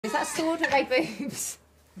Is that a sword at my boobs?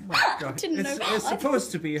 Oh my God. It's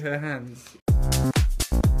supposed to be her hands.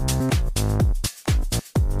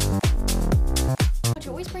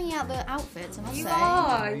 You're always bringing out the outfits, I must say. You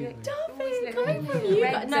are. Stop it, coming from you.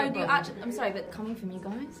 No, actually, I'm sorry, but coming from you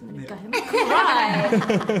guys, I'm gonna go Cry.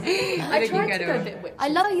 I tried to go a bit witchy. I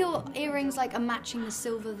love your earrings, like, are matching the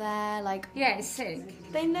silver there, like... Yeah, it's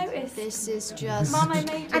sick. They noticed. This is just... Mum, I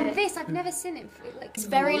made it. And this, I've never seen it. Like, it's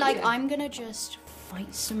very, like, I'm gonna just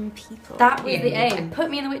fight some people. That was the aim. Put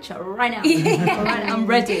me in The Witcher right now. Right, I'm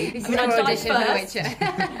ready. This is our audition for The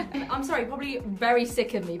Witcher. I'm sorry, probably very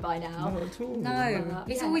sick of me by now. Not at all. No,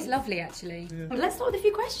 it's always lovely, actually. Yeah. Let's start with a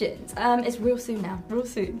few questions. It's real soon now, real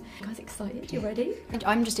soon. You guys excited? You ready?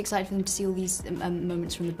 I'm just excited for them to see all these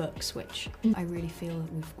moments from the books, which I really feel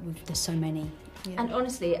there's so many. Yeah. And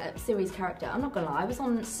honestly, Ciri's character, I'm not gonna lie, I was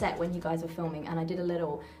on set when you guys were filming and I did a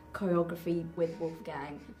little choreography with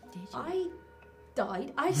Wolfgang. Did you? I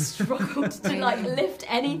died. I struggled to like lift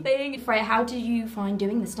anything. Freya, how do you find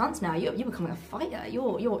doing the stunts now? You're becoming a fighter.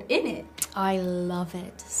 You're in it. I love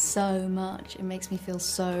it so much. It makes me feel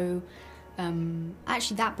so...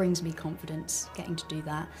 actually, that brings me confidence, getting to do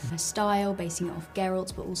that. My style, basing it off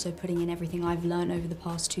Geralt's, but also putting in everything I've learned over the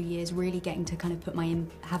past 2 years, really getting to kind of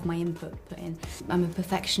have my input put in. I'm a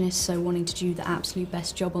perfectionist, so wanting to do the absolute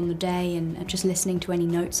best job on the day and just listening to any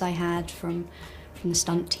notes I had from the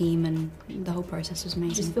stunt team, and the whole process was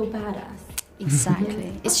amazing. Just feel badass.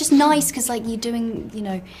 Exactly. It's just nice because, like, you're doing, you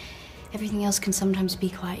know, everything else can sometimes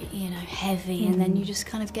be quite, you know, heavy, and then you just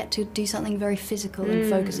kind of get to do something very physical and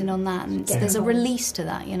focusing on that, and there's a release to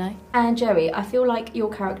that, you know. And Joey, I feel like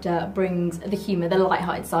your character brings the humour, the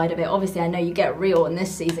light-hearted side of it. Obviously, I know you get real in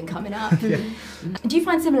this season coming up. Yeah. Do you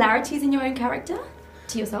find similarities in your own character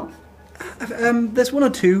to yourself? There's one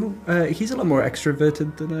or two. He's a lot more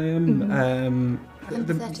extroverted than I am.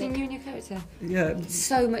 Between you and your character. Yeah.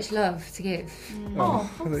 So much love to give.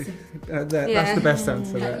 That's the best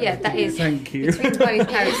answer. Yeah, that is. Thank you. Between both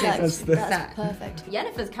characters. That's perfect.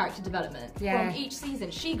 Yennefer's character development from each season,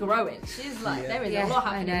 she growing. She's like, there is a lot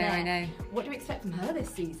happening there. I know. What do you expect from her this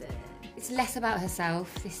season? It's less about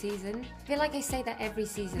herself this season. I feel like I say that every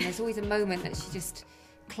season. There's always a moment that she just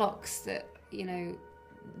clocks that, you know,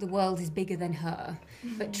 the world is bigger than her.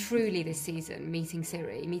 But truly this season, meeting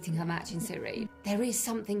her match in Ciri, there is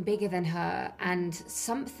something bigger than her, and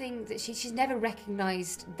something that she's never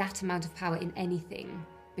recognised that amount of power in anything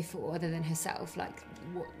before other than herself. Like,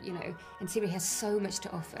 what, you know, and Ciri has so much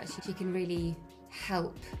to offer. She can really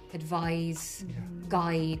help, advise,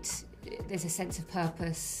 guide. There's a sense of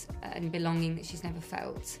purpose and belonging that she's never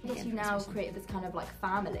felt. Yes, you've now created this kind of like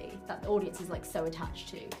family that the audience is like so attached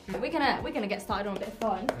to. We're gonna get started on a bit of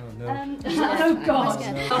fun. Oh no! Oh god!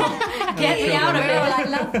 Get me out of We're it! like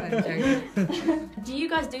love. Do you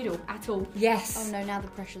guys doodle at all? Yes. Oh no! Now the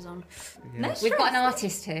pressure's on. Yeah. No We've got an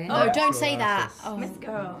artist here. Oh, don't say that. Oh, Miss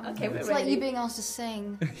Girl. Okay, we're it's ready. like you being asked to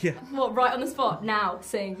sing. Yeah. What, right on the spot? Now,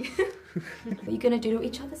 sing. Are you going to doodle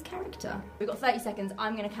each other's character? We've got 30 seconds.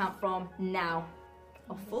 I'm going to count from now.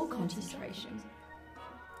 Of full concentration.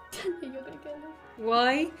 You're gonna go now.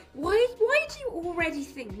 Why? Why do you already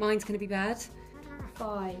think mine's going to be bad?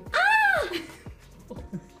 5. Ah!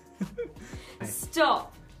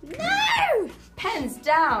 Stop. No! Pens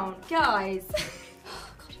down, guys.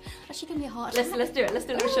 Actually, give me a heart. Let's do it. Let's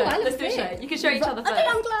do a little show. Let's do a show. You can show each other first. Okay,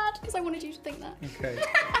 I'm glad because I wanted you to think that. Okay.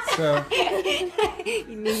 So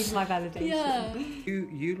You need my validation. Yeah.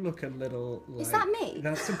 you look a little like... Is that me?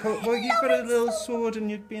 That's well, you've got a little sword and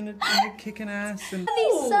you're kicking ass, and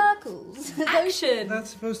These circles. Action.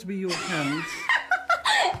 that's supposed to be your hands.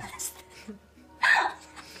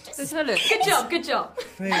 Just have a look. Good job.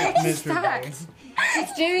 Failed miserably.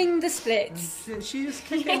 She's doing the splits. She's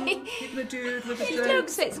kicking a dude with a Look,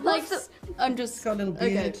 stone. it's like I'm She's just. got a little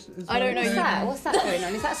Okay. beard. as I don't well. know you. What's that going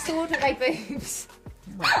on? Is that a sword at my boobs?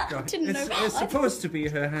 Oh my God. Didn't know. It's supposed to be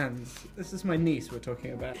her hands. This is my niece we're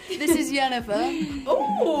talking about. This is Yennefer.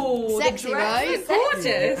 Ooh, Sexy, right?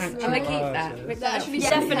 Gorgeous. I'm Actual gonna keep that. artist. With That that. should be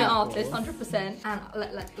definite so artist, 100%. And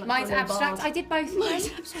let Mine's abstract. I did both.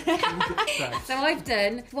 So I've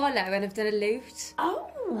done wallow and I've done a lute. Oh,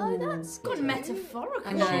 that's good. Metaphorical.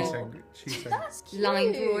 I know. She's saying. That's cute.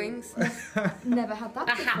 Line drawings. Never had that.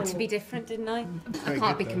 That had to before. be different, didn't I? I Very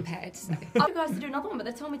can't good, be though. compared. So. I was guys to do another one, but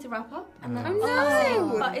they told me to wrap up. And then, Oh,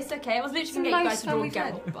 no. But it's okay. I was literally It's going the to get you most guys to fun draw we've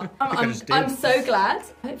had. Geralt, but I just did. I'm so glad.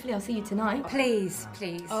 Hopefully, I'll see you tonight. Please.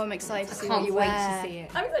 Oh, I'm excited to I see what can't you wait wear. to see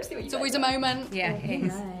it. I'm excited to see what you It's always a moment. Yeah, it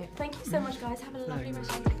is. No. Thank you so much, guys. Have a lovely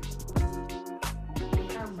rest of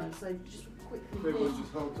camera. So just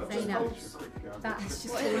Say no. That has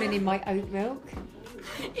just fallen in my oat milk.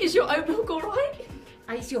 Is your oat milk all right?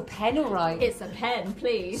 It's your pen, all right. It's a pen,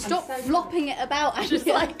 please. Stop flopping it about and just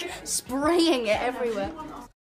like spraying it everywhere.